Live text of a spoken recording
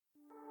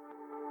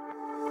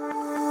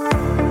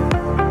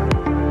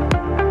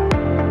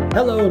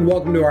Hello and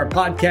welcome to our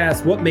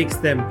podcast, What Makes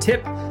Them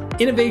Tip?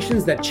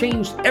 Innovations that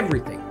changed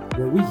everything,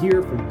 where we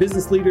hear from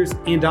business leaders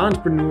and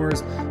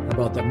entrepreneurs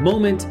about the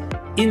moment,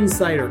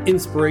 insight, or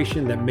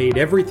inspiration that made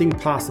everything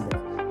possible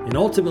and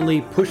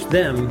ultimately pushed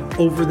them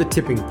over the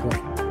tipping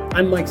point.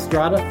 I'm Mike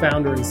Strada,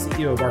 founder and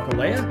CEO of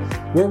Arcalea,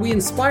 where we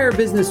inspire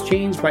business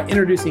change by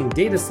introducing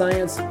data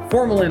science,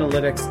 formal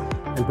analytics,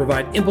 and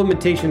provide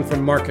implementation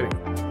from marketing.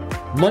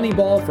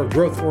 Moneyball for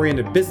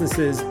growth-oriented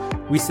businesses,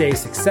 we say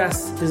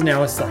success is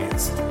now a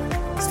science.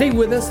 Stay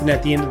with us, and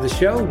at the end of the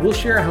show, we'll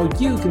share how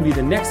you can be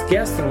the next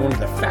guest on one of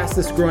the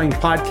fastest growing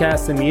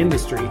podcasts in the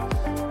industry.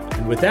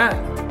 And with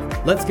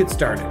that, let's get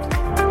started.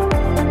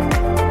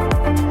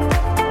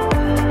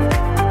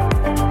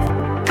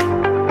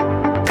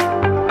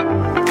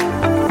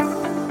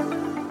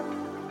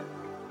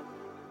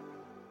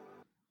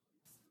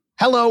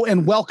 Hello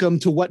and welcome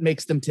to What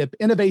Makes Them Tip,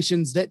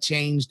 innovations that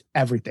changed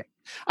everything.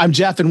 I'm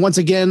Jeff, and once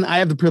again, I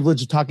have the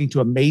privilege of talking to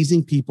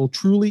amazing people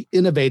truly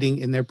innovating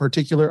in their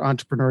particular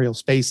entrepreneurial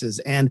spaces,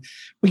 and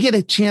we get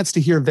a chance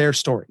to hear their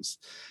stories.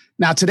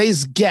 Now,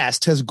 today's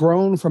guest has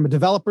grown from a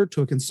developer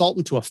to a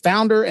consultant to a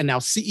founder and now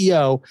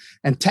CEO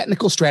and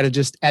technical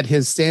strategist at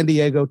his San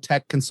Diego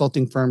tech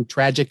consulting firm,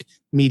 Tragic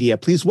Media.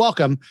 Please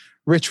welcome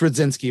Rich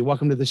Rudzinski.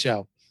 Welcome to the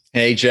show.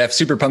 Hey, Jeff.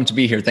 Super pumped to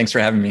be here. Thanks for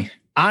having me.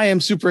 I am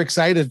super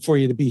excited for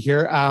you to be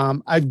here.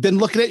 I've been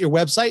looking at your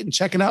website and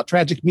checking out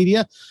Tragic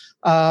Media.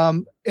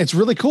 It's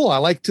really cool. I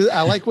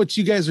like what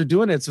you guys are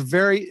doing. It's a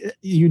very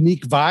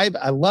unique vibe.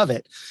 I love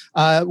it.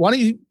 Why don't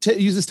you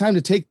use this time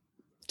to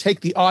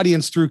take the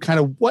audience through kind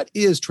of what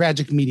is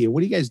Tragic Media? What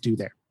do you guys do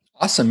there?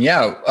 Awesome.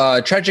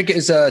 Yeah. Tragic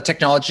is a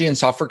technology and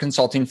software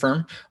consulting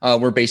firm.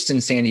 We're based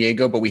in San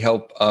Diego, but we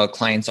help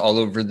clients all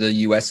over the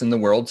US and the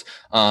world.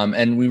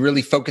 And we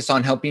really focus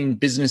on helping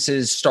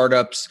businesses,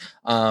 startups,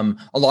 a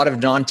lot of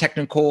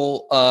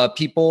non-technical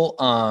people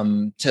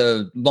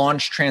to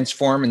launch,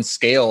 transform, and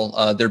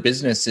scale their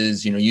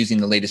businesses, using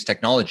the latest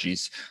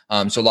technologies.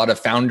 So a lot of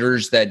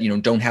founders that,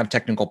 don't have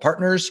technical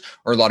partners,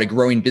 or a lot of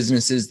growing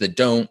businesses that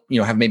don't,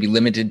 have maybe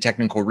limited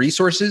technical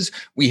resources.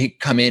 We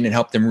come in and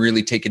help them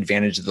really take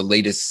advantage of the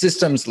latest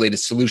systems,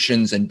 latest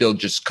solutions, and build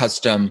just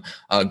custom,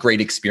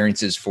 great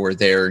experiences for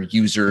their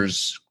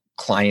users,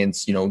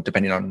 clients,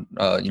 depending on,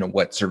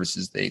 what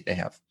services they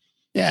have.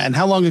 Yeah. And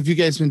how long have you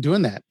guys been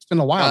doing that? It's been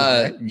a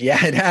while. Right?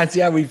 Yeah, it has.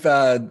 Yeah. We've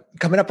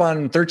coming up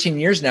on 13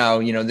 years now,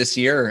 this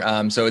year.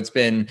 So it's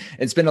been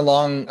a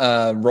long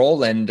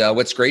role. And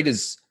what's great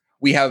is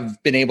we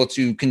have been able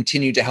to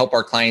continue to help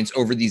our clients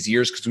over these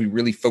years because we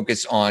really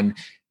focus on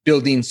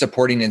building,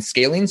 supporting, and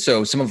scaling.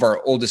 So some of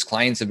our oldest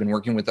clients have been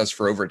working with us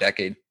for over a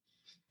decade.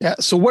 Yeah.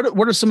 So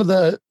what are some of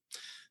the,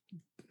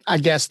 I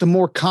guess, the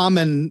more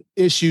common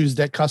issues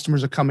that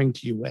customers are coming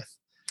to you with?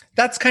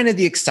 That's kind of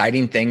the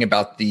exciting thing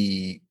about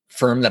the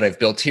firm that I've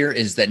built here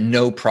is that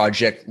no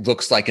project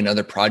looks like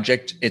another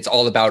project. It's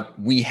all about,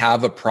 we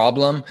have a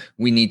problem.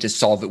 We need to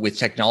solve it with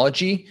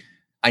technology.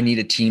 I need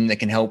a team that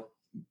can help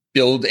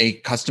build a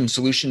custom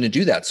solution to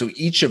do that. So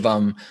each of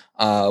them,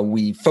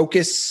 we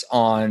focus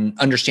on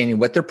understanding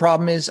what their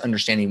problem is,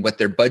 understanding what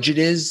their budget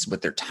is,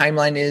 what their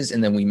timeline is,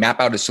 and then we map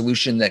out a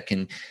solution that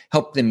can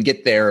help them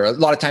get there. A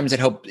lot of times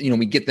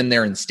we get them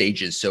there in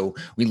stages. So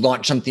we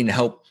launch something to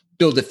help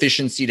build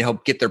efficiency, to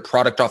help get their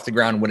product off the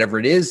ground, whatever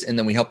it is, and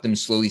then we help them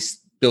slowly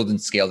build and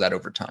scale that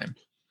over time.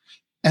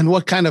 And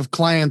what kind of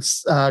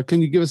clients,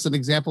 can you give us an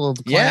example of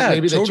the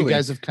client that you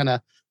guys have kind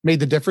of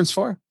made the difference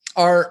for?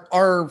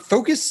 Our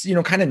focus,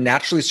 kind of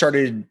naturally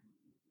started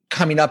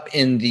coming up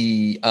in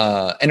the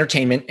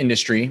entertainment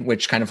industry,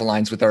 which kind of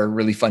aligns with our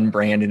really fun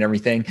brand and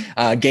everything.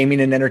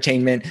 Gaming and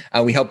entertainment.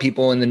 We help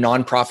people in the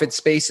nonprofit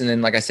space, and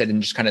then, like I said, in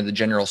just kind of the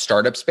general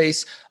startup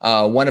space.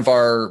 One of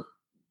our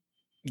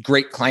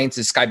great clients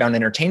is Skybound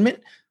Entertainment,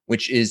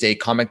 which is a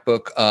comic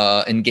book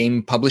and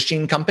game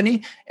publishing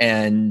company,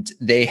 and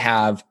they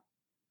have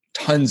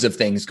tons of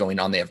things going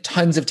on. They have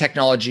tons of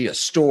technology, a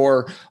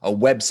store, a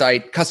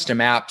website, custom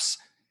apps.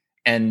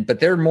 But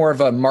they're more of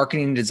a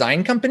marketing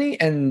design company,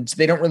 and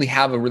they don't really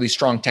have a really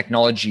strong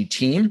technology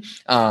team.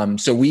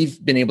 So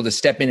we've been able to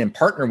step in and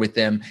partner with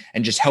them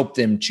and just help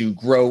them to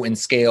grow and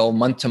scale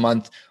month to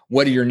month.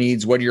 What are your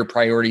needs? What are your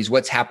priorities?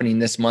 What's happening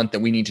this month that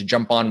we need to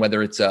jump on,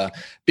 whether it's a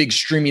big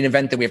streaming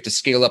event that we have to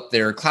scale up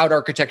their cloud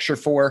architecture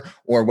for,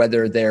 or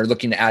whether they're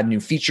looking to add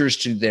new features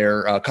to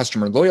their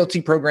customer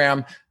loyalty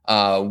program.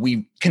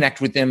 We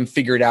connect with them,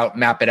 figure it out,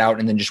 map it out,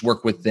 and then just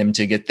work with them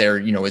to get there,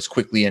 as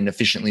quickly and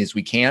efficiently as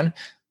we can.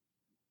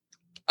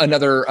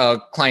 Another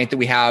client that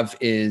we have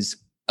is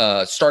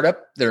a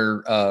startup.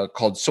 They're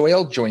called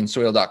Soil,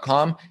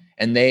 joinsoil.com.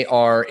 And they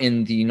are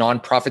in the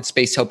nonprofit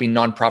space, helping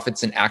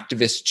nonprofits and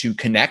activists to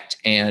connect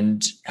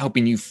and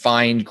helping you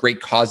find great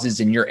causes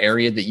in your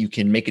area that you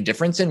can make a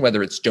difference in,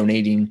 whether it's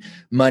donating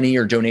money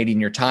or donating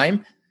your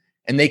time.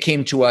 And they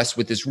came to us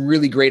with this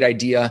really great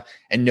idea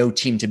and no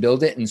team to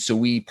build it. And so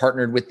we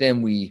partnered with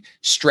them. We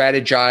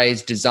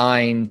strategized,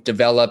 designed,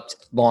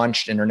 developed,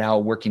 launched, and are now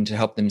working to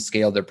help them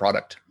scale their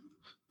product.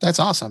 That's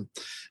awesome.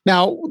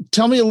 Now,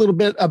 tell me a little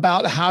bit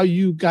about how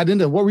you got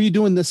into what were you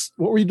doing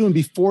What were you doing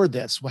before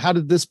this? How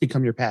did this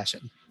become your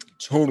passion?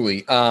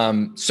 Totally.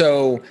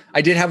 So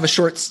I did have a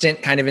short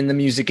stint kind of in the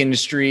music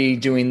industry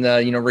doing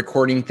the,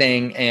 recording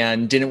thing,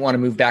 and didn't want to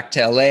move back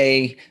to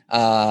LA,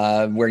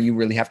 where you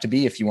really have to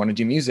be if you want to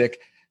do music.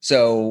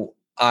 So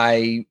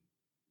I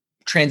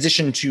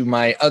transitioned to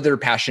my other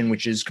passion,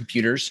 which is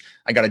computers.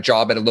 I got a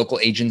job at a local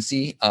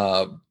agency,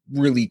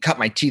 really cut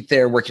my teeth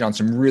there, working on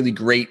some really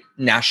great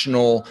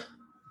national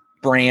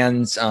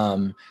brands,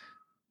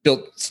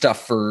 built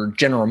stuff for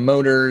General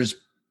Motors,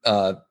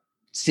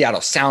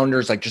 Seattle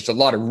Sounders, like just a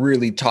lot of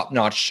really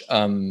top-notch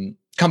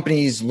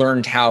companies.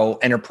 Learned how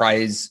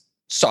enterprise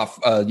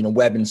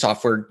web and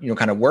software,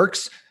 kind of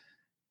works,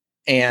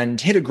 and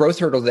hit a growth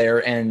hurdle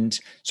there. And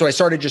so I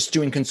started just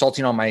doing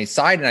consulting on my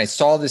side, and I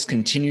saw this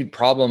continued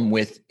problem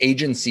with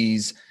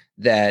agencies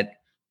that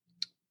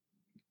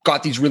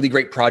got these really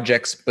great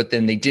projects, but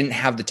then they didn't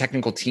have the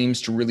technical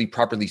teams to really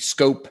properly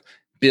scope,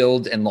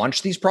 build, and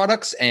launch these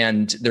products.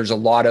 And there's a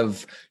lot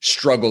of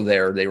struggle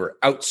there. They were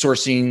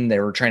outsourcing, they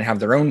were trying to have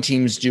their own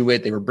teams do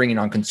it, they were bringing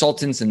on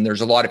consultants, and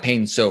there's a lot of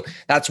pain. So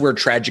that's where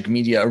Tragic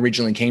Media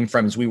originally came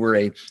from, is we were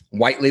a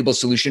white label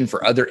solution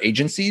for other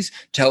agencies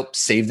to help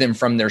save them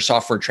from their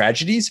software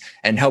tragedies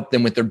and help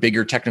them with their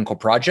bigger technical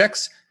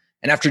projects.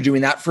 And after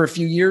doing that for a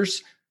few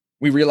years,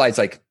 we realized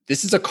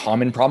this is a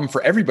common problem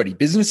for everybody.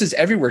 Businesses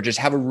everywhere just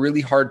have a really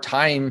hard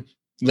time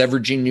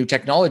leveraging new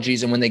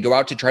technologies. And when they go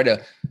out to try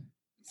to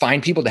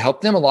find people to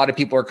help them, a lot of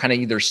people are kind of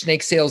either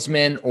snake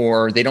salesmen,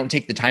 or they don't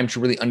take the time to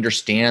really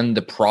understand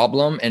the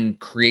problem and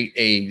create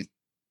a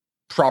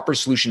proper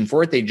solution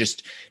for it. They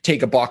just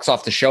take a box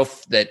off the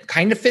shelf that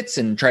kind of fits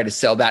and try to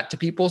sell that to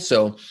people.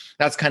 So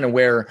that's kind of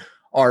where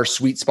our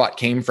sweet spot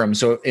came from.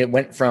 So it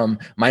went from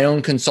my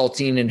own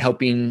consulting and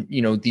helping,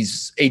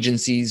 these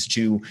agencies,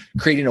 to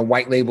creating a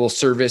white label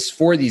service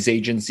for these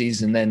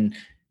agencies, and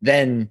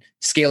then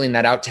scaling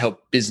that out to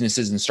help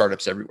businesses and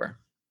startups everywhere.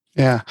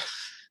 Yeah.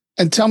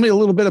 And tell me a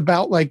little bit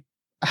about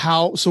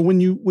so when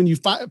you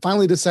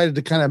finally decided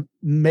to kind of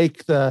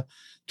make the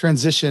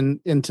transition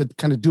into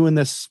kind of doing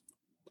this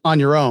on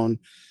your own,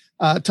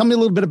 tell me a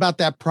little bit about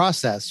that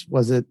process.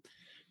 Was it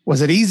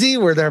easy?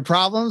 Were there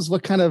problems?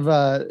 What kind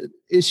of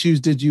issues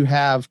did you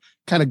have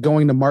kind of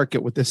going to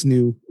market with this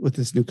new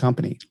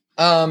company?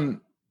 Being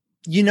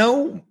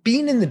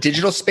in the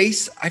digital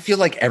space, I feel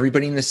like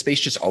everybody in this space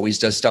just always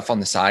does stuff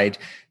on the side.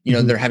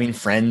 They're having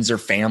friends or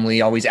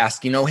family always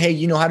asking, hey,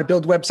 you know how to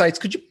build websites?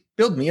 Could you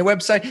build me a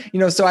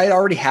website? So I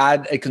already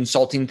had a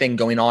consulting thing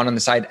going on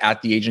the side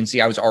at the agency.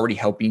 I was already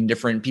helping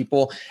different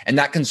people, and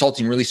that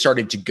consulting really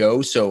started to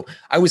go. So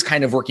I was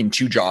kind of working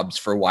two jobs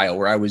for a while,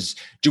 where I was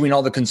doing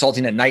all the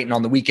consulting at night and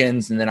on the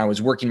weekends, and then I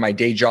was working my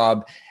day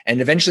job.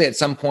 And eventually at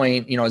some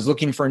point, I was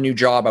looking for a new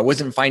job. I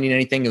wasn't finding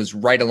anything. It was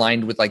right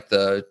aligned with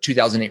the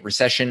 2008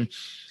 recession.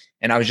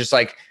 And I was just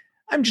like,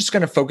 I'm just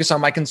going to focus on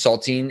my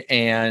consulting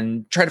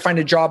and try to find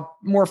a job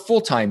more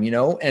full-time,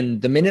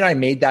 And the minute I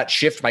made that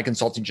shift, my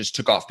consulting just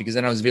took off, because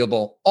then I was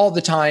available all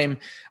the time.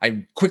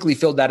 I quickly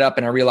filled that up,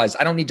 and I realized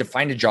I don't need to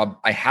find a job.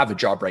 I have a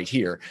job right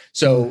here.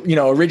 So,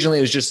 originally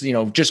it was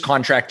just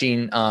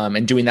contracting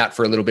and doing that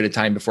for a little bit of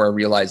time before I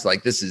realized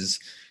this is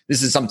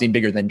something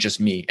bigger than just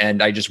me.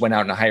 And I just went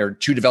out and I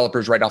hired 2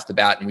 developers right off the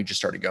bat, and we just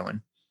started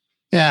going.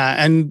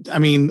 Yeah. And I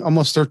mean,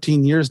 almost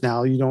 13 years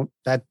now,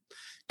 that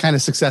kind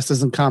of success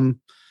doesn't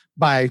come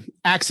by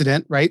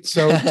accident, right?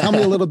 So tell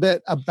me a little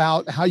bit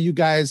about how you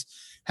guys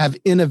have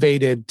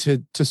innovated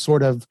to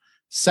sort of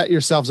set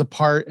yourselves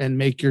apart and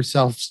make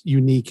yourselves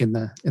unique in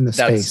the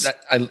space.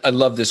 I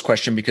love this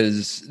question,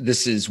 because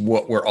this is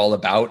what we're all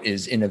about,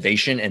 is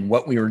innovation. And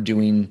what we were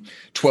doing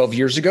 12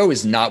 years ago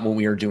is not what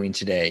we are doing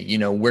today.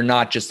 We're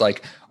not just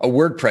like a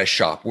WordPress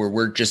shop where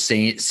we're just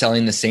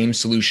selling the same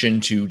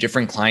solution to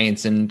different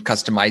clients and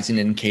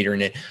customizing and catering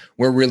it.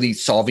 We're really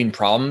solving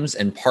problems.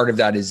 And part of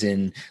that is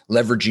in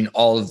leveraging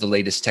all of the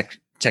latest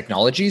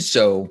technologies.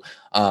 So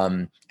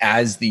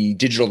as the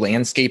digital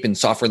landscape and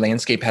software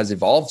landscape has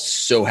evolved,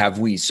 so have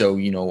we. So,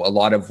 a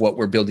lot of what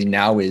we're building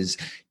now is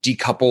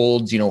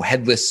decoupled,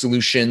 headless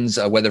solutions,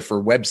 whether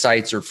for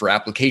websites or for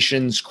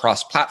applications,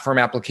 cross-platform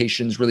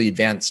applications, really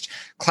advanced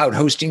cloud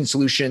hosting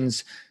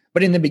solutions.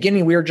 But in the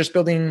beginning, we were just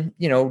building,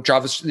 simple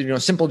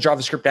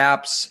JavaScript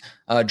apps,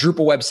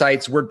 Drupal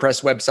websites,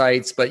 WordPress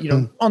websites, but,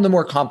 on the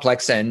more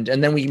complex end.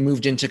 And then we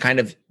moved into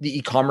kind of the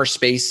e-commerce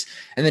space,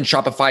 and then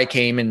Shopify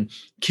came and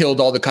killed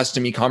all the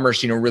custom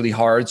e-commerce, really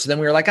hard. So then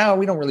we were like,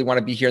 we don't really want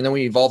to be here. And then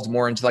we evolved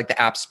more into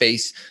the app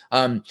space.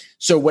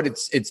 So what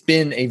it's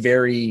been a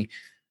very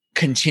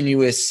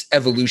continuous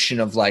evolution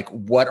of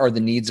what are the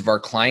needs of our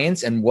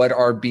clients and what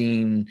are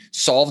being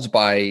solved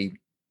by,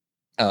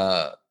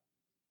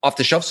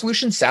 off-the-shelf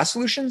solutions, SaaS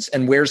solutions,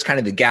 and where's kind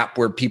of the gap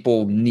where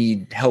people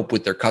need help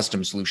with their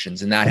custom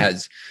solutions. And that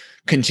has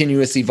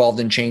continuously evolved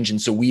and changed.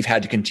 And so we've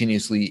had to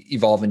continuously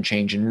evolve and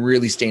change, and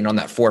really staying on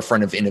that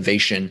forefront of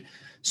innovation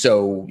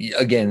So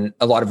again,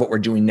 a lot of what we're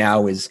doing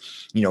now is,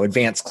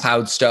 advanced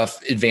cloud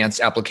stuff, advanced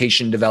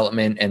application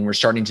development, and we're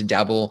starting to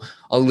dabble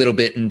a little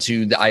bit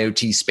into the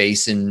IoT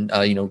space and,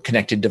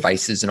 connected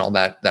devices and all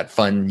that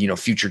fun,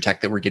 future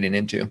tech that we're getting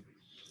into.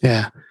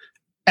 Yeah.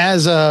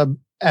 As a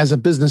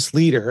business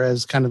leader,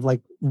 as kind of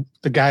like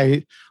the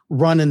guy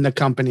running the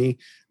company,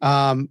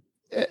 a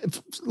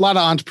lot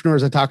of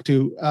entrepreneurs I talked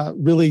to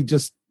really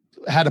just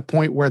had a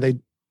point where they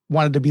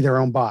wanted to be their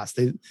own boss.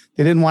 They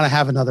didn't want to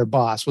have another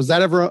boss. Was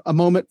that ever a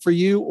moment for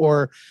you,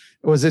 or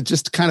was it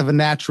just kind of a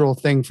natural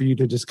thing for you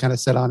to just kind of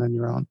sit on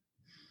your own?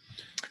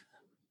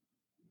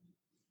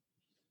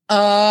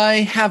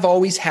 I have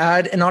always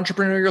had an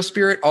entrepreneurial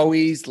spirit,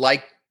 always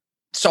liked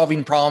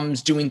solving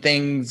problems, doing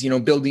things,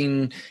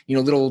 building,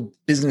 little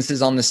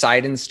businesses on the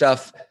side and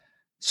stuff.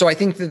 So I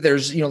think that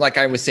there's, like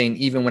I was saying,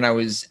 even when I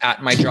was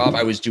at my job,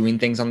 I was doing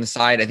things on the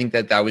side. I think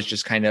that was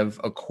just kind of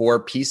a core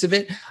piece of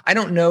it. I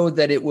don't know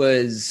that it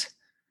was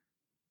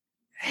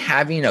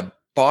having a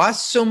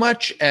boss so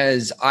much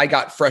as I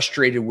got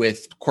frustrated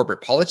with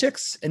corporate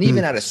politics. And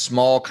even at a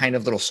small kind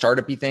of little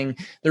startup-y thing,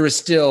 there was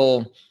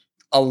still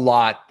a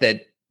lot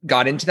that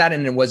got into that.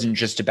 And it wasn't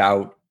just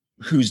about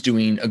who's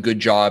doing a good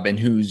job and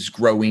who's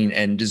growing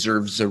and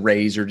deserves a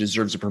raise or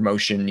deserves a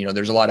promotion.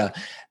 There's a lot of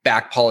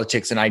back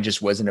politics, and I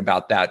just wasn't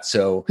about that.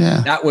 So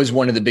that was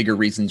one of the bigger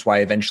reasons why I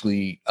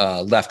eventually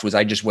left, was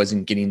I just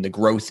wasn't getting the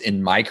growth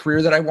in my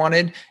career that I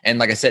wanted. And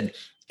like I said,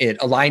 it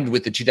aligned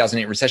with the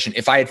 2008 recession.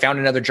 If I had found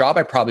another job,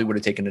 I probably would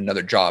have taken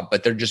another job,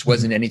 but there just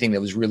wasn't anything that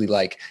was really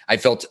like, I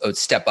felt a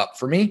step up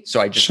for me.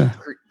 So I just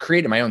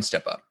created my own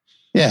step up.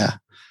 Yeah.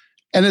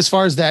 And as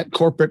far as that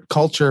corporate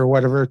culture or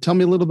whatever, tell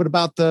me a little bit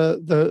about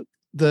the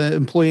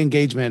employee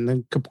engagement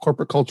and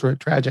corporate culture at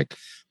Tragic.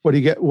 What do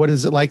you get? What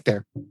is it like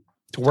there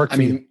to work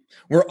for you?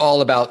 We're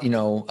all about,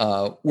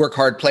 work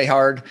hard, play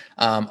hard.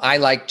 I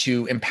like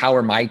to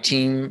empower my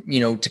team,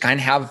 to kind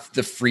of have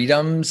the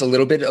freedoms, a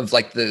little bit of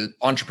like the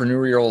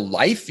entrepreneurial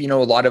life. A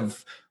lot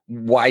of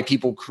why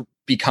people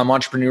become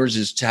entrepreneurs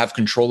is to have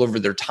control over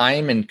their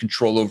time and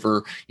control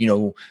over,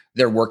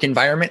 their work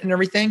environment and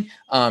everything.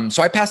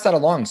 So I pass that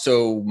along.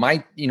 So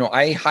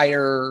I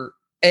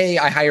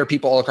hire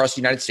people all across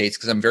the United States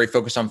because I'm very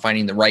focused on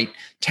finding the right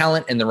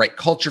talent and the right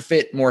culture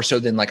fit, more so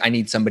than like I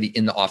need somebody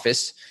in the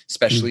office,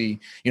 especially,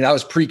 that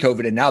was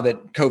pre-COVID. And now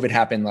that COVID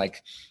happened,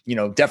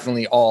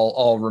 definitely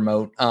all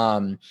remote.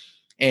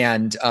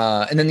 And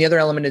then the other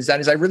element is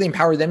I really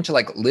empower them to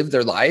like live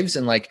their lives.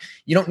 And like,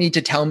 you don't need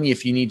to tell me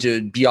if you need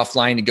to be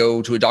offline to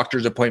go to a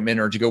doctor's appointment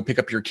or to go pick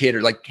up your kid,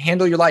 or like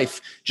handle your life.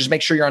 Just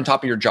make sure you're on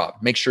top of your job.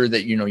 Make sure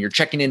that, you're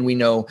checking in. We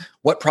know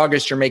what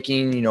progress you're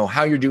making,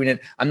 how you're doing it.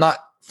 I'm not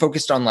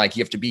focused on like,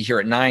 you have to be here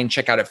at 9,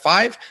 check out at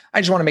 5.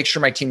 I just want to make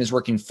sure my team is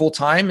working full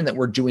time and that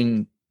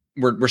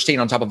we're staying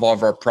on top of all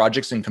of our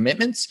projects and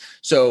commitments.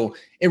 So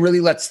it really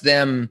lets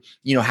them,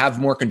 have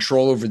more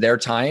control over their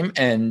time.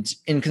 And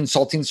in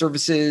consulting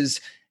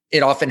services,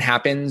 it often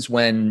happens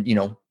when,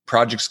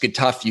 projects get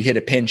tough, you hit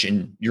a pinch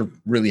and you're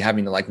really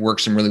having to like work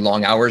some really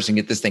long hours and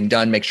get this thing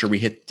done, make sure we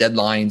hit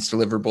deadlines,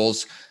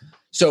 deliverables.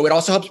 So it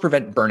also helps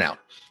prevent burnout,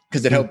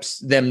 because it helps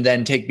them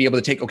then be able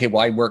to take, okay,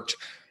 well, I worked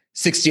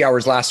 60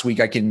 hours last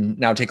week. I can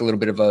now take a little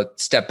bit of a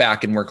step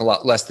back and work a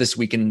lot less this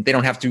week. And they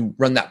don't have to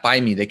run that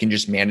by me. They can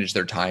just manage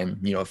their time,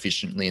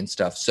 efficiently and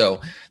stuff. So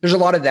there's a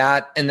lot of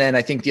that. And then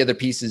I think the other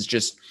piece is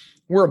just,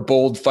 we're a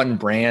bold, fun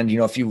brand.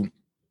 If you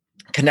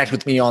connect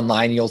with me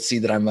online, you'll see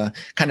that I'm a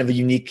kind of a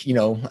unique,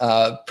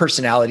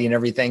 personality and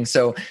everything.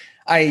 So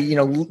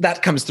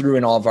that comes through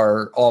in all of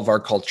our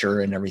culture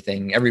and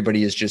everything.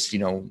 Everybody is just,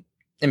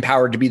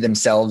 empowered to be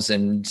themselves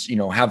and,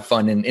 have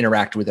fun and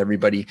interact with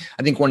everybody.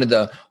 I think one of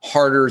the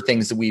harder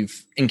things that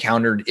we've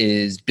encountered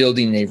is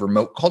building a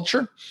remote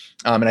culture.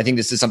 And I think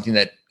this is something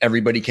that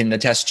everybody can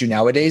attest to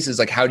nowadays, is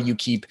like, how do you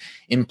keep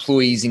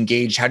employees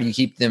engaged? How do you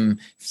keep them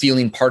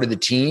feeling part of the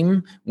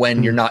team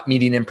when you're not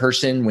meeting in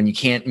person, when you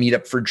can't meet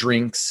up for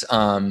drinks?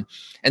 And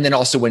then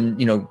also when,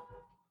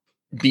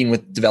 being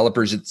with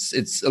developers,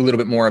 it's a little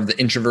bit more of the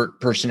introvert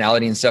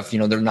personality and stuff.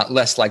 They're not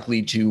less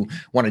likely to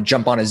want to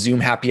jump on a Zoom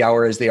happy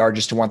hour as they are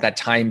just to want that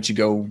time to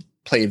go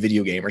play a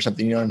video game or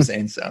something. You know what I'm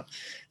saying? So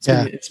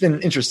it's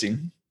been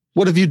interesting.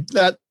 What have you,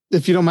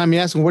 if you don't mind me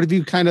asking, what have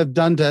you kind of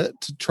done to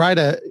try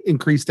to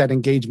increase that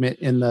engagement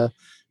in the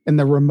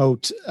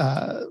remote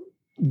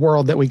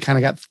world that we kind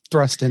of got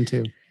thrust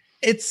into?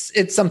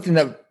 It's something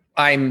that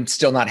I'm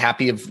still not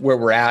happy of where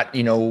we're at.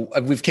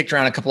 We've kicked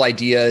around a couple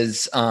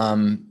ideas.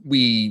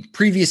 We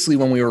previously,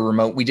 when we were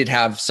remote, we did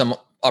have some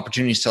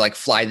opportunities to like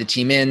fly the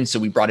team in. So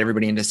we brought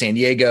everybody into San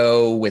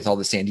Diego with all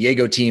the San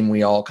Diego team.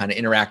 We all kind of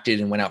interacted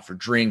and went out for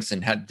drinks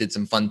and did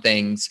some fun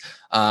things.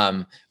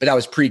 But that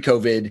was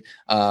pre-COVID.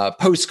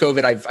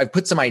 Post-COVID, I've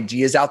put some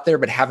ideas out there,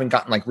 but haven't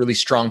gotten like really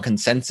strong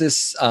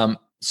consensus.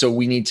 So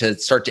we need to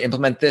start to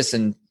implement this.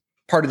 And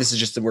part of this is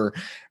just that we're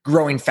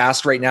growing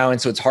fast right now.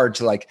 And so it's hard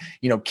to like,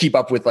 keep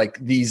up with like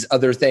these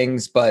other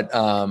things. But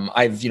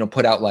I've,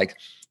 put out like,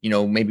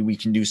 maybe we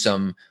can do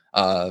some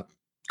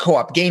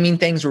co-op gaming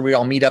things where we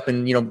all meet up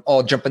and,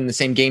 all jump in the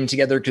same game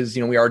together. Cause,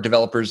 we are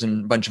developers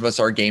and a bunch of us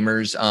are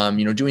gamers,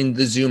 doing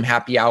the Zoom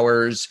happy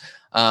hours.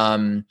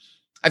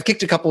 I've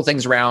kicked a couple of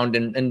things around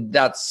and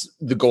that's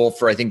the goal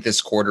for, I think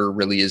this quarter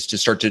really is to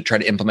start to try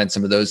to implement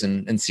some of those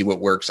and see what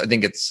works. I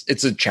think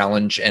it's a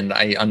challenge and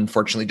I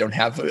unfortunately don't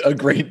have a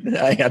great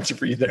answer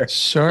for you there.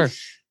 Sure.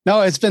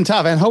 No, it's been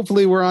tough. And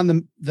hopefully we're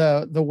on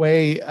the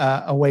way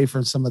away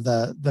from some of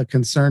the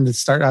concern that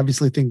start.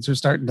 Obviously things are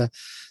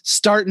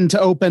starting to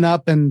open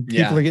up and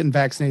people are getting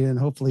vaccinated and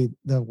hopefully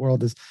the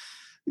world is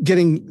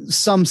getting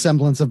some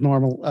semblance of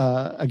normal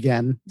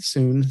again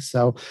soon.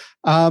 So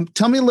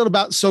tell me a little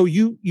about, so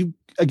you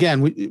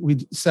again,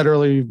 we said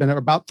earlier, you've been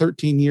about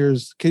 13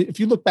 years. If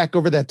you look back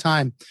over that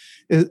time,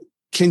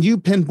 can you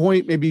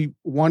pinpoint maybe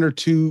one or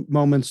two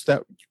moments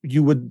that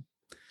you would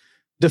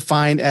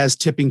define as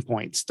tipping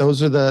points?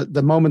 Those are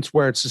the moments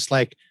where it's just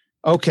like,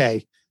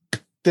 okay,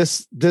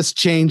 this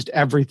changed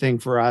everything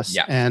for us.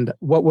 Yeah. And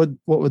what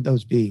would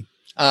those be?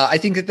 I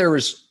think that there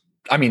was,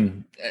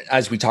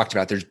 as we talked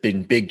about, there's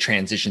been big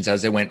transitions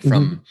as they went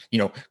from,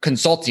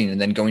 consulting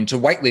and then going to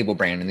white label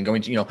brand and then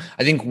going to,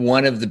 I think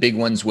one of the big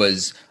ones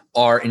was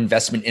our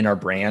investment in our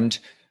brand.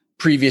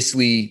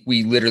 Previously,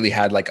 we literally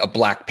had like a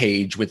black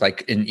page with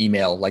like an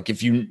email. Like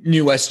if you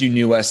knew us, you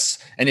knew us.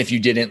 And if you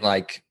didn't,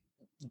 like,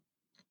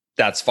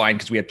 that's fine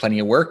because we had plenty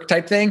of work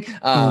type thing.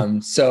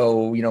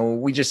 So,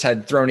 we just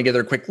had thrown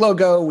together a quick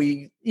logo.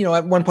 We,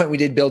 at one point we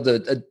did build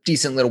a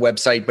decent little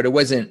website, but it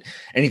wasn't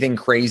anything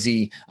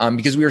crazy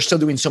because we were still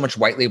doing so much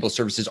white label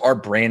services. Our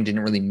brand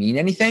didn't really mean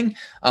anything.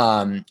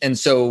 And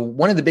so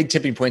one of the big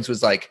tipping points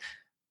was like,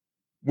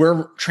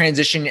 we're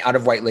transitioning out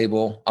of white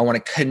label. I want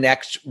to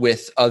connect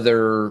with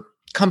other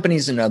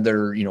companies and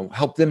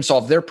help them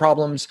solve their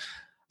problems.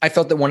 I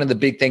felt that one of the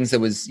big things that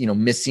was,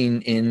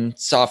 missing in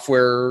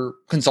software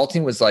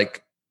consulting was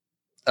like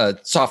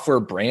software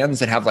brands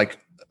that have like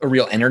a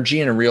real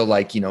energy and a real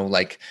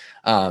depth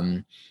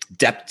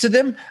to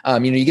them.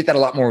 You get that a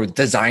lot more with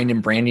design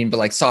and branding, but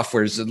like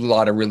software is a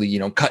lot of really,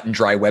 cut and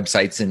dry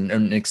websites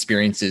and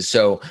experiences.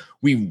 So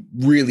we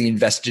really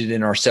invested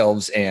in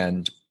ourselves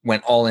and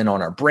went all in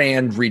on our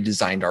brand,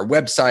 redesigned our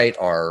website,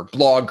 our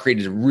blog,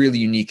 created a really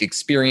unique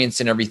experience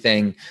and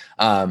everything.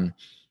 And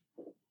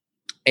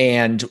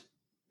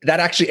that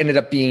actually ended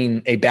up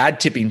being a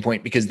bad tipping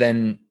point because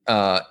then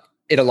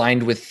it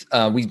aligned with,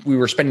 we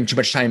were spending too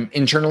much time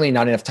internally,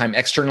 not enough time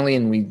externally.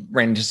 And we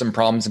ran into some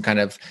problems and kind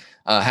of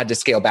had to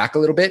scale back a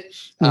little bit.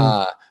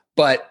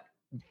 But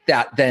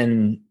that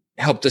then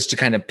helped us to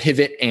kind of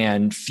pivot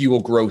and fuel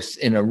growth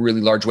in a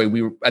really large way.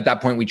 At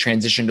that point, we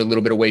transitioned a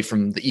little bit away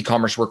from the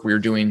e-commerce work we were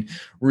doing,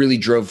 really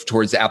drove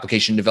towards the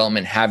application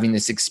development. Having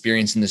this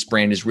experience in this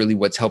brand is really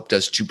what's helped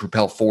us to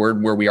propel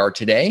forward where we are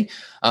today.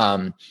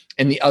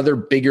 And the other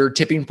bigger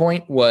tipping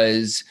point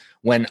was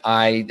when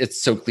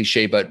it's so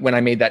cliche, but when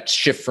I made that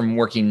shift from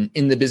working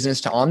in the business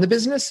to on the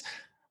business.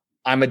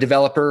 I'm a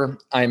developer.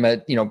 I'm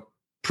a,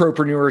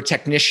 propreneur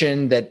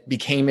technician that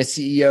became a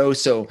CEO.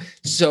 So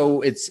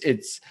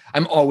it's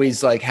I'm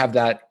always like have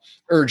that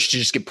urge to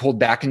just get pulled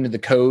back into the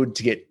code,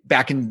 to get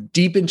back in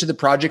deep into the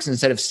projects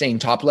instead of staying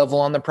top level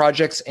on the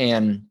projects.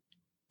 And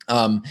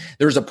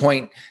there was a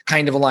point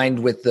kind of aligned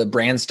with the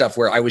brand stuff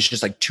where I was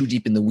just like too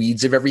deep in the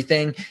weeds of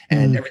everything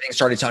and everything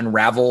started to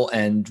unravel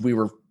and we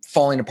were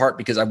falling apart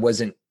because I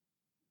wasn't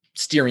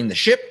steering the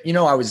ship.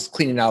 I was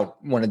cleaning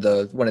out one of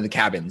the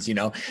cabins,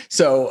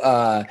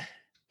 So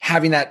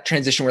having that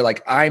transition where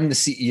like, I'm the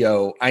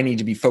CEO, I need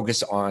to be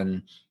focused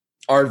on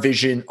our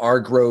vision, our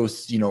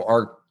growth,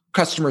 our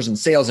customers and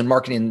sales and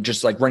marketing,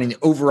 just like running the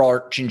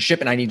overarching ship.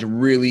 And I need to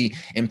really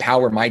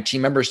empower my team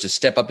members to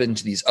step up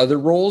into these other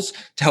roles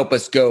to help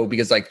us go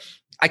because like,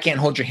 I can't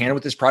hold your hand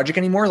with this project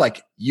anymore.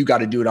 Like you got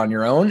to do it on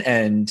your own.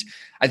 And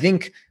I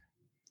think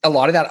a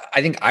lot of that,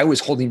 I think I was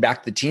holding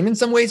back the team in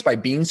some ways by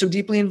being so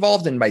deeply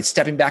involved and by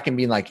stepping back and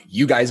being like,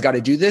 you guys got to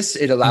do this.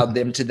 It allowed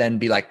them to then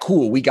be like,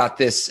 cool, we got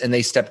this. And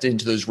they stepped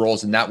into those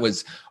roles. And that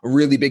was a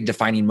really big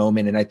defining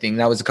moment. And I think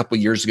that was a couple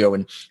of years ago.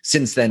 And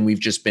since then we've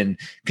just been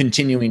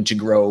continuing to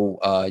grow,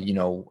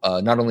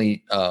 not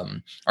only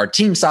our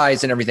team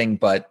size and everything,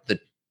 but the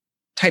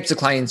types of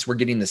clients we're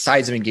getting, the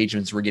size of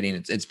engagements we're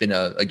getting. It's been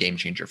a game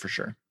changer for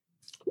sure.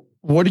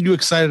 What are you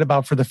excited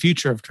about for the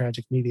future of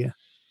Tragic Media?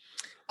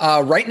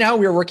 Right now,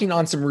 we are working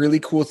on some really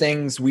cool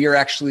things. We are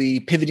actually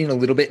pivoting a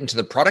little bit into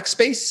the product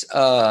space.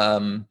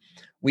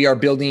 We are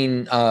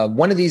building,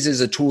 one of these is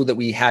a tool that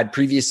we had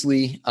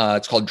previously.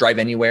 It's called Drive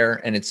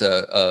Anywhere, and it's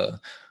a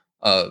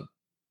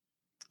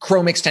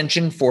Chrome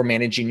extension for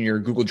managing your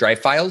Google Drive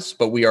files,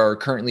 but we are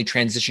currently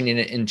transitioning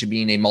it into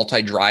being a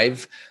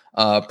multi-drive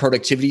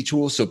productivity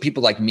tool. So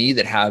people like me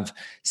that have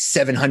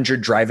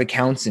 700 Drive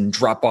accounts in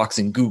Dropbox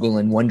and Google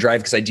and OneDrive,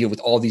 because I deal with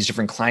all these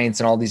different clients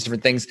and all these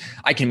different things,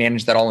 I can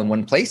manage that all in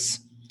one place.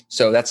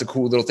 So that's a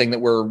cool little thing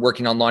that we're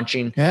working on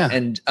launching. Yeah.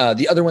 And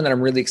the other one that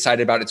I'm really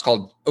excited about, it's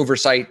called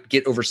Oversight,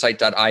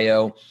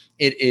 getoversight.io.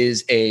 It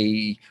is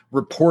a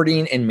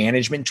reporting and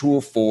management tool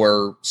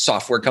for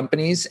software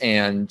companies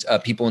and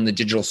people in the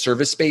digital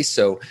service space.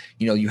 So,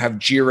 you have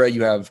Jira,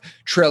 you have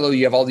Trello,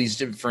 you have all these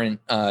different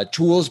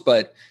tools,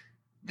 but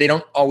they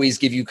don't always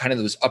give you kind of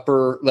those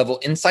upper level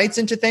insights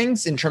into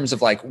things in terms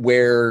of like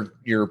where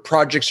your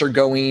projects are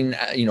going,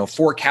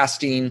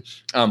 forecasting.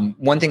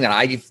 One thing that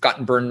I've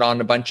gotten burned on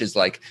a bunch is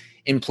like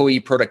employee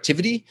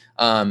productivity.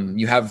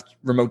 You have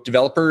remote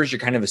developers, you're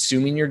kind of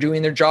assuming you're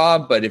doing their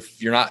job, but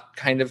if you're not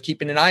kind of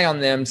keeping an eye on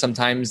them,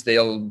 sometimes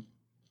they'll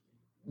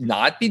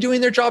not be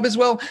doing their job as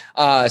well.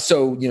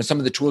 So some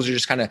of the tools are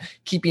just kind of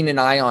keeping an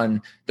eye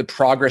on the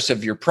progress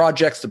of your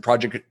projects, the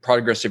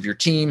progress of your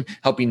team,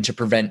 helping to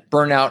prevent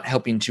burnout,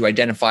 helping to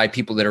identify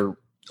people that are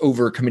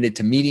over committed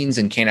to meetings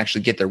and can't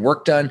actually get their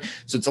work done.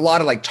 So it's a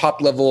lot of like top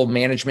level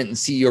management and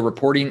CEO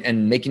reporting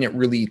and making it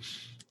really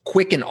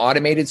quick and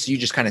automated. So you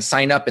just kind of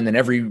sign up, and then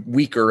every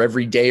week or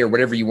every day or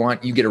whatever you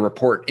want, you get a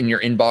report in your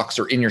inbox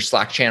or in your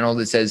Slack channel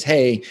that says,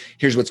 hey,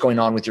 here's what's going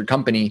on with your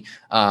company.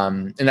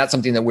 And that's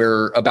something that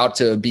we're about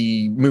to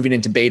be moving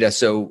into beta.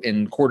 So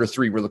in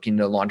Q3, we're looking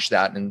to launch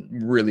that, and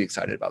really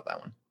excited about that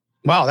one.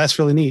 Wow, that's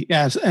really neat.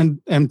 Yes. And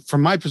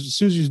from my perspective, as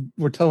soon as you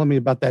were telling me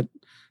about that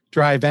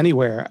Drive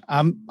Anywhere,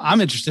 I'm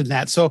interested in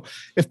that. So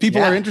if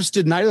people are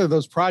interested in either of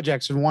those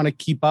projects and want to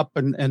keep up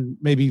and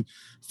maybe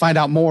find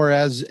out more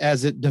as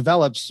it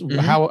develops,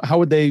 how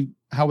would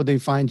they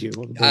find you?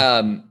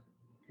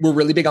 We're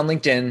really big on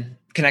LinkedIn.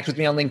 Connect with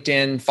me on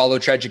LinkedIn, follow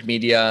Tragic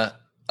Media,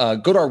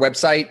 go to our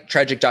website,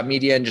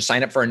 tragic.media, and just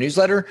sign up for our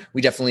newsletter.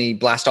 We definitely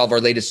blast all of our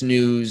latest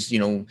news,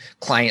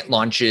 client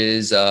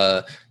launches,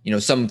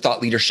 some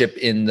thought leadership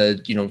in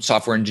the,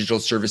 software and digital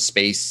service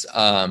space.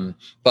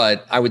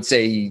 But I would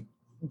say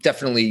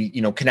definitely,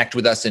 connect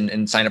with us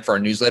and sign up for our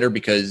newsletter,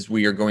 because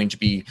we are going to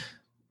be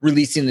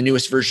releasing the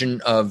newest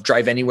version of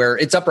Drive Anywhere.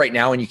 It's up right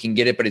now and you can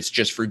get it, but it's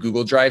just for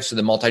Google Drive. So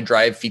the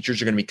multi-drive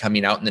features are going to be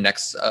coming out in the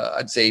next,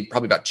 I'd say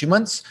probably about 2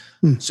 months.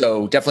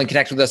 So definitely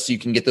connect with us so you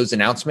can get those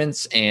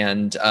announcements.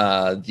 And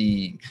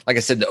like I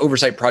said, the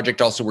Oversight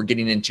project also, we're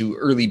getting into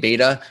early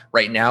beta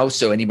right now.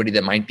 So anybody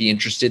that might be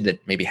interested,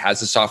 that maybe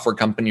has a software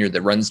company or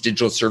that runs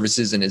digital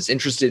services and is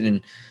interested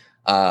in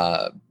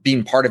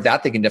being part of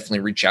that, they can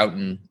definitely reach out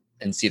and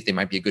see if they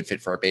might be a good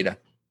fit for our beta.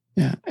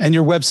 Yeah. And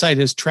your website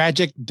is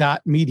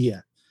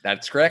tragic.media.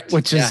 That's correct.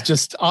 Which is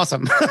just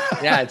awesome.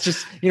 Yeah. It's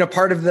just,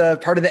 part of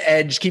the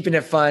edge, keeping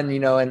it fun,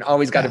 and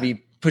always got to be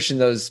pushing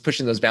those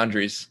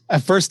boundaries.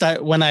 At first,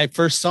 when I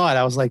first saw it,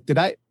 I was like, did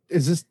I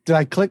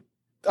click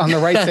on the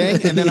right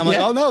thing? And then I'm like,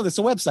 oh no, this is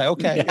a website.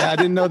 Okay. Yeah, I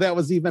didn't know that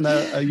was even a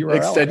URL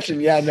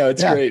extension. Yeah, no,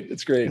 it's great.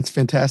 It's great. It's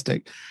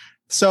fantastic.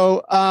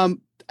 So,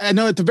 I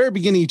know at the very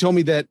beginning, you told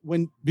me that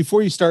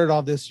before you started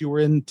all this, you were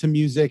into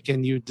music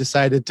and you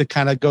decided to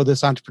kind of go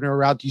this entrepreneur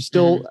route. Do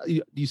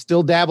you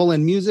still dabble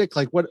in music?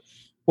 Like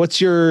what's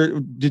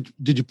your, did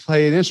you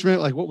play an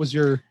instrument? Like what was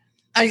your?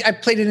 I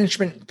played an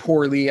instrument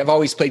poorly. I've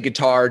always played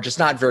guitar, just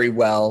not very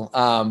well.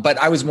 But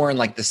I was more in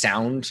like the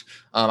sound.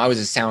 I was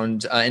a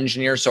sound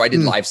engineer, so I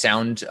did live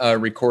sound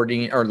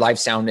recording or live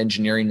sound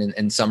engineering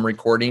and some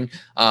recording.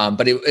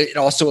 But it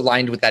also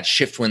aligned with that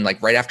shift when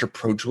like right after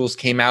Pro Tools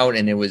came out,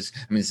 and this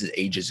is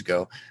ages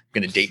ago.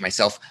 I'm going to date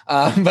myself.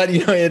 But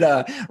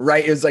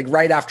it was like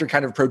right after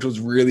kind of Pro Tools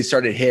really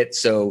started to hit.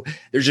 So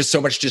there's just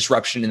so much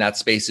disruption in that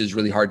space. It's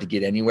really hard to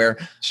get anywhere.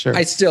 Sure.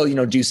 I still,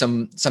 do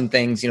some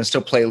things,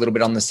 still play a little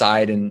bit on the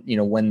side. And,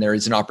 when there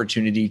is an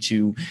opportunity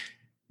to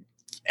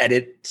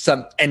edit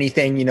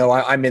anything,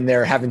 I'm in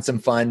there having some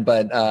fun,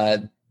 but,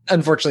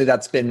 unfortunately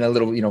that's been a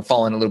little,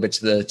 fallen a little bit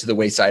to the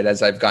wayside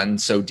as I've gotten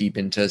so deep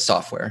into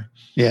software.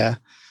 Yeah.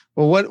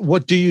 Well,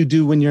 what do you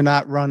do when you're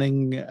not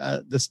running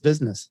this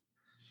business?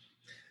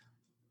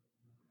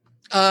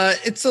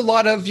 It's a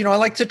lot of, I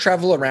like to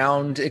travel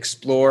around,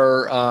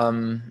 explore.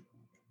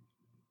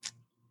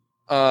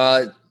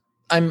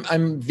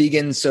 I'm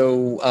vegan.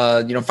 So,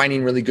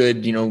 finding really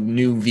good,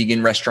 new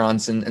vegan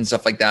restaurants and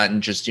stuff like that.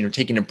 And just,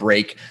 taking a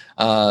break,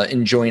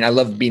 enjoying, I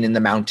love being in the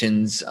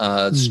mountains,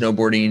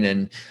 snowboarding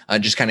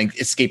and just kind of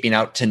escaping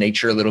out to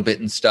nature a little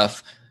bit and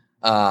stuff.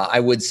 I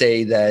would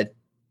say that,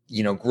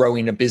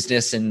 growing a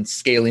business and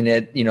scaling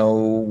it,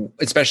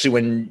 especially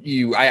when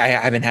I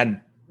haven't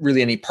had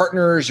really any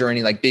partners or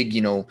any like big,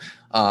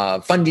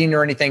 funding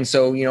or anything.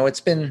 So,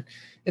 it's been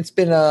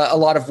a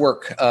lot of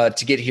work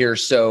to get here.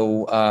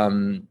 So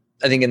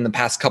I think in the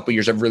past couple of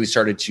years, I've really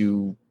started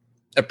to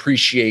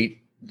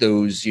appreciate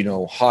those,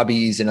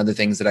 hobbies and other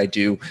things that I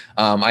do.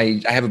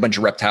 I have a bunch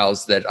of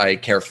reptiles that I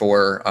care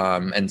for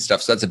and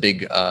stuff. So that's a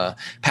big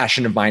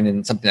passion of mine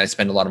and something I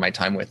spend a lot of my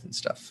time with and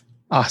stuff.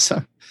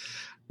 Awesome.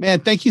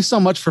 Man, thank you so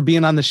much for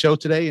being on the show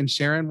today and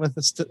sharing with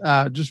us.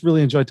 Just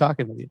really enjoyed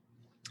talking with you.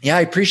 Yeah,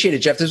 I appreciate it,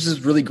 Jeff. This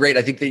is really great.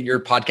 I think that your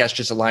podcast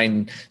just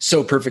aligned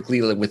so perfectly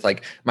with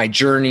like my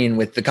journey and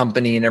with the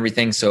company and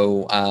everything.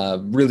 So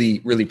really,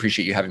 really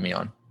appreciate you having me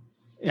on.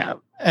 Yeah.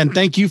 And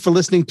thank you for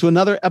listening to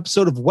another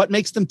episode of What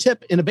Makes Them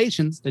Tip,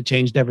 Innovations That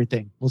Changed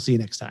Everything. We'll see you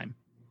next time.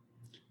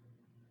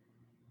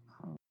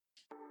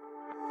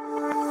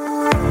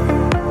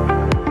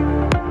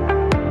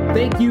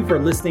 Thank you for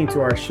listening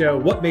to our show,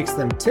 What Makes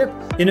Them Tip?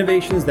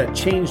 Innovations that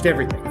changed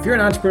everything. If you're an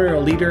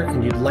entrepreneurial leader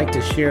and you'd like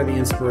to share the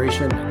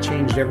inspiration that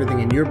changed everything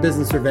in your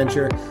business or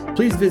venture,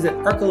 please visit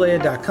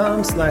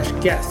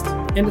archelaia.com/guest.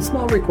 And a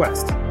small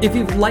request, if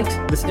you've liked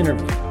this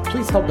interview,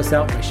 please help us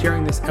out by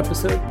sharing this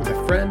episode with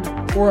a friend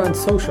or on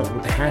social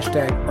with the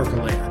hashtag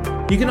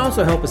Archelaia. You can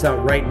also help us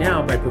out right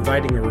now by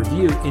providing a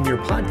review in your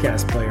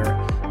podcast player,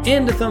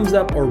 and a thumbs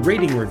up or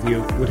rating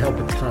review would help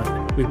a ton.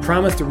 We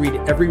promise to read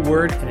every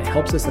word, and it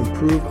helps us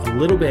improve a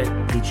little bit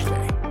each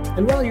day.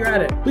 And while you're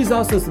at it, please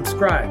also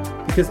subscribe,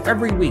 because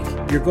every week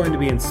you're going to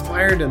be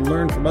inspired and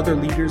learn from other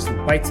leaders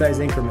in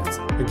bite-sized increments.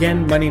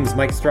 Again, my name is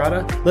Mike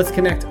Strada. Let's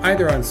connect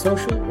either on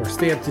social or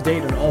stay up to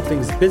date on all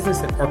things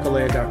business at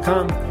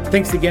archelaia.com.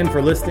 Thanks again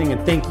for listening,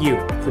 and thank you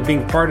for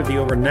being part of the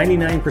over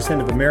 99%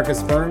 of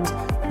America's firms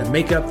that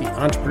make up the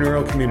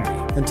entrepreneurial community.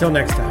 Until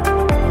next time.